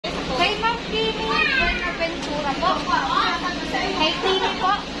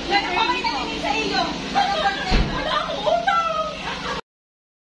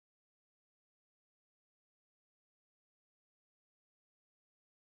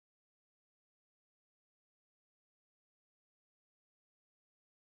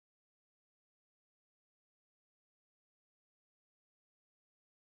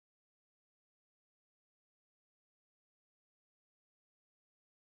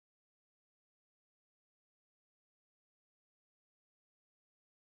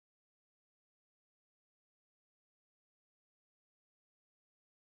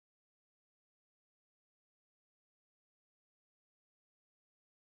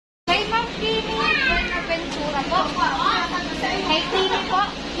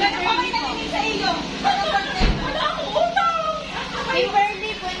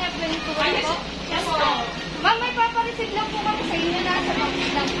Yes po. Ma'am, may papareceive lang po kami sa inyo na sa box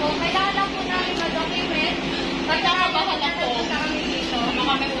lang po. Kailangan lang po namin mag-document. Magkakabahan lang po kami dito.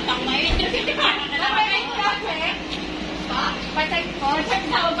 Mga may utang na yun. Ma'am, may rent kasi. Patay po.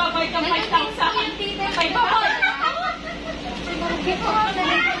 Babay ka 5,000. Yung tita, 5,000. Sige po.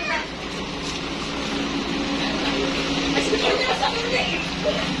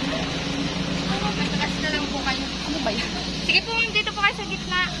 Mataas na lang po kayo. Ano ba yun? Sige po, dito po kayo sa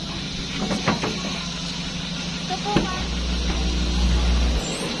gitna. Ito po, ma'am.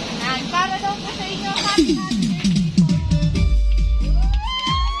 Para daw po sa inyo, happy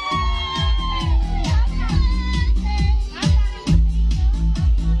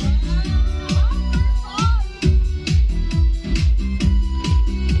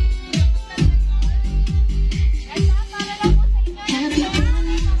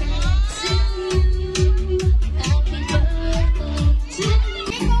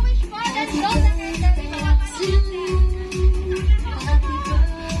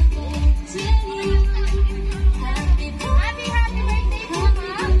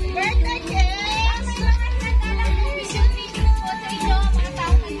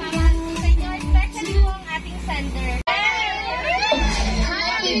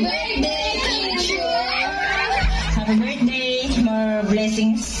birthday, more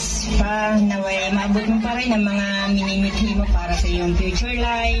blessings pa, naway maabot mo pa rin ang mga minimithi mo para sa iyong future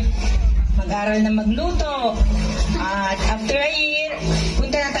life, mag-aral na magluto, at after a year,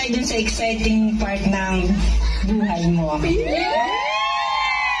 punta na tayo dun sa exciting part ng buhay mo. Then,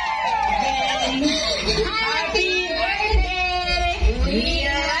 happy birthday! We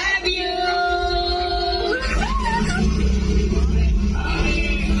love you!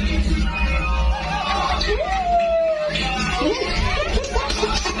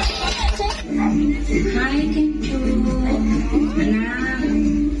 Hi, Kinchu. Anak,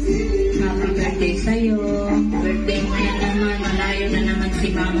 happy birthday sa'yo. Birthday mo na naman, malayo na naman si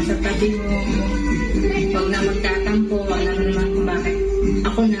mama sa tabi mo. Huwag na magtatampo, alam naman kung bakit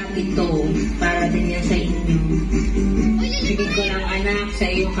ako nandito para din yan sa inyo. Bigay ko lang anak sa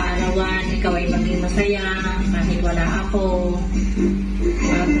iyong kaarawan, ikaw ay maging masaya kahit wala ako.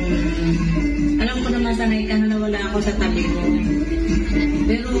 Alam ko naman sanay ka na wala ako sa tabi mo.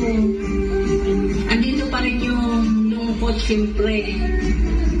 Pero andito pa rin yung lungkot siyempre.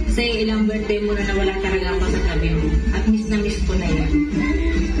 Kasi ilang birthday mo na nawala talaga ako sa tabi mo. At miss na miss ko na yan.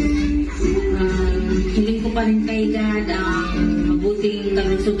 Hiling ko pa rin kay God ang mabuting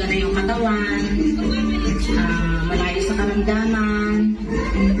kalusugan na yung katawan, malayo sa karamdaman,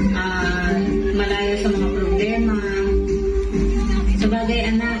 malayo sa mga problema. Sabagay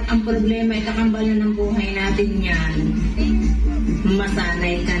anak, ang problema ay kakambal na ng buhay natin yan.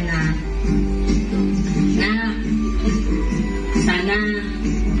 Masanay ka na. Sana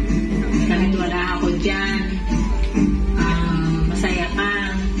kahit wala ako dyan, masaya ka.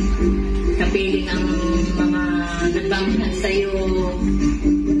 Kapiling ang mga nagbanghan sa'yo.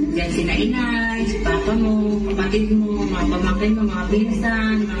 Diyan sina inay, si papa mo, kapatid mo, mga pamangkin mo, mga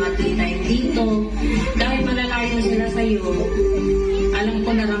pinsan, mga tita at tito. Kahit malalayo sila sa'yo, alam ko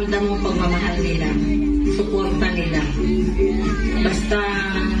naramdam mo pagmamahal nila, suporta nila. Basta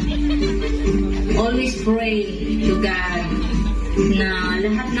always pray to God na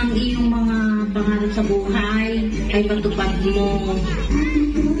lahat ng iyong mga pangarap sa buhay ay matupad mo.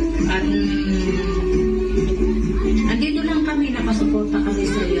 At andito lang kami, nakasuporta kami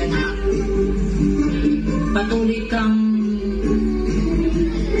sa iyo na patuloy kang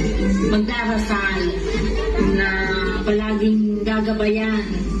magdarasal na palaging gagabayan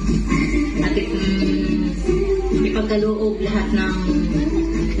at ipagkaloob lahat ng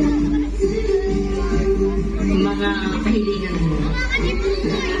mga kahilingan mo.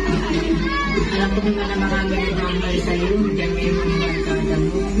 Alam ko naman na marami na damay sa'yo. Diyan mo yung mga barkada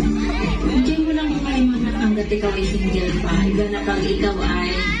mo. Diyan mo lang kayo mga hanggat ikaw ay single pa. Iba na pag ikaw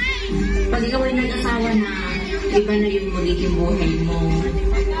ay nag-asawa na, iba na yung magiging buhay mo.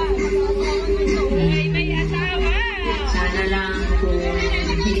 Sana lang kung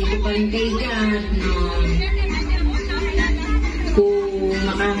hindi ko pa rin kay God, no? Kung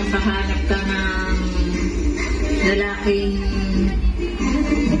makakaharap ka ng lalaking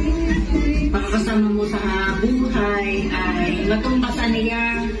pakakasama mo sa buhay ay matumbasan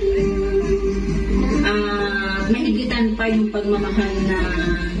niya mahigitan pa yung pagmamahal na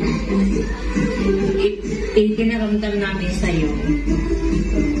ipinaramdam namin sa iyo.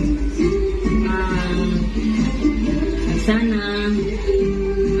 Sana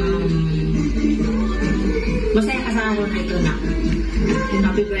masaya ka sa araw na ito na.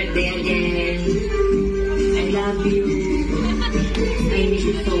 Happy birthday again. I love you. I miss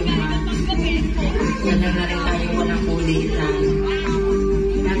you so much. Wala na rin tayo walang kulitan.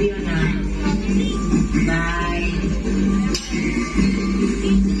 Love you na. Bye.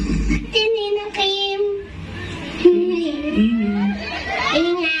 Tinina Kim.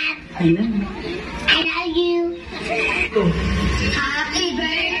 Ingat. Ano? I love you. Happy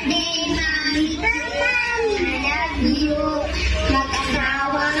birthday, Mami. I love you.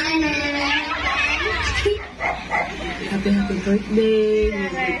 Mag-asawa ka na. Happy birthday. May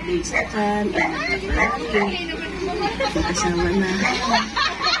birthday sa kan. Mag-asawa na.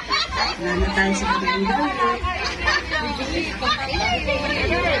 Wala na tayo sa kalendaran.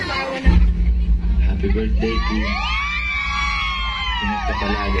 Happy birthday, Kim. Ingat ka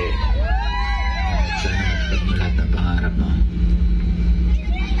palagi. At sana matupad mo lahat ng pangarap mo.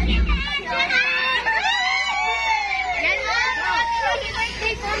 Yan mo. Happy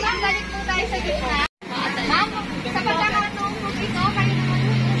birthday po. Ma'am, balik po tayo sa gitna. Ma'am, sa pagkakataon po ito, kayo naman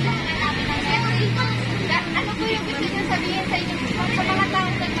po namin ng memory. Ano po yung gusto niyo sabihin sa inyo? Sa mga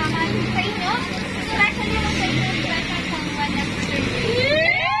taong nagmamahal sa inyo, especially naman sa inyo, special someone na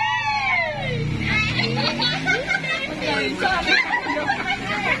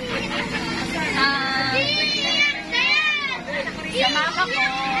sa mama ko,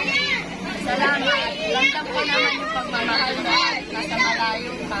 salamat. Ramdam ko naman yung pagmamahal mo. Nasa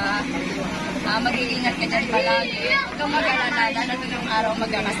malayo ka. Mag-iingat ka dyan palagi. Huwag kang mag-alala. Darating yung araw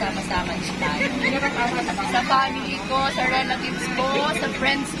magkakasama-sama tayo. Sa family ko, sa relatives ko, sa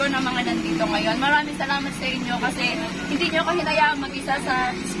friends ko na mga nandito ngayon. Maraming salamat sa inyo kasi hindi nyo ko hinayaang mag-isa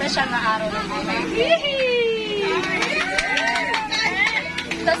sa special na araw ng mga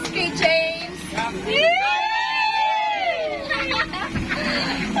Tapos kay James.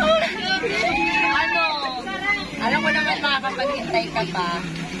 Alam mo naman makakapaghintay ka pa,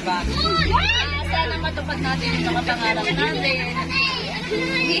 diba? Sana matupad natin yung mga pangarap natin.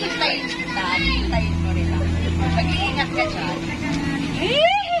 Hihintayin kita, hihintayin mo rin lang. Mag-iingat ka dyan.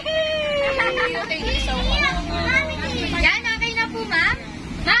 Thank you so much. Yan, okay na po, ma'am.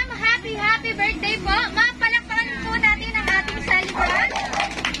 Ma'am, happy birthday po. Ma'am, palakpakan po natin ang ating salihan.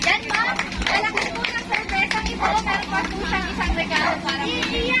 Yan, ma'am. Malaki po ng sorpresang ito. Meron pa po siyang isang regalo para po.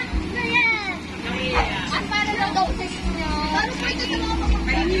 At para lang daw sa inyo. Para po ito sa mga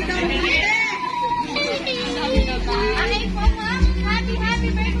pamangkin. Okay po, ma'am. Happy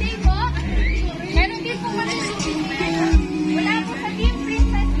birthday po. Meron din po wala po sa Team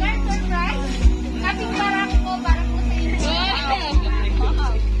Princess Girl Surprise. Kaping parang po para po sa inyo.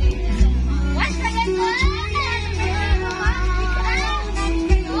 Once again po.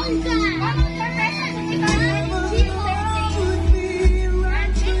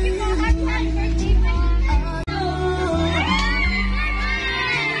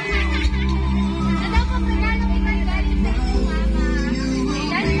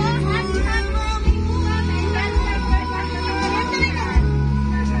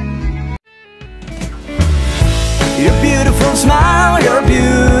 Your beautiful smile, your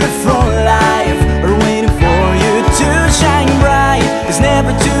beautiful life are waiting for you to shine bright. It's never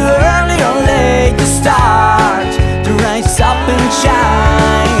too early or late to start, to rise up and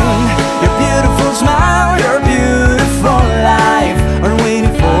shine. Your beautiful smile, your beautiful life are waiting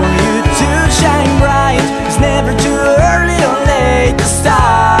for you to shine bright. It's never too early or late to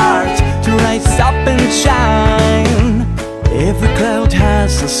start, to rise up and shine. Every cloud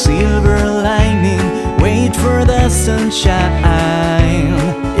has a silver lining. Wait for the sunshine.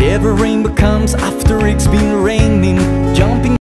 Every rainbow comes after it's been raining. Jumping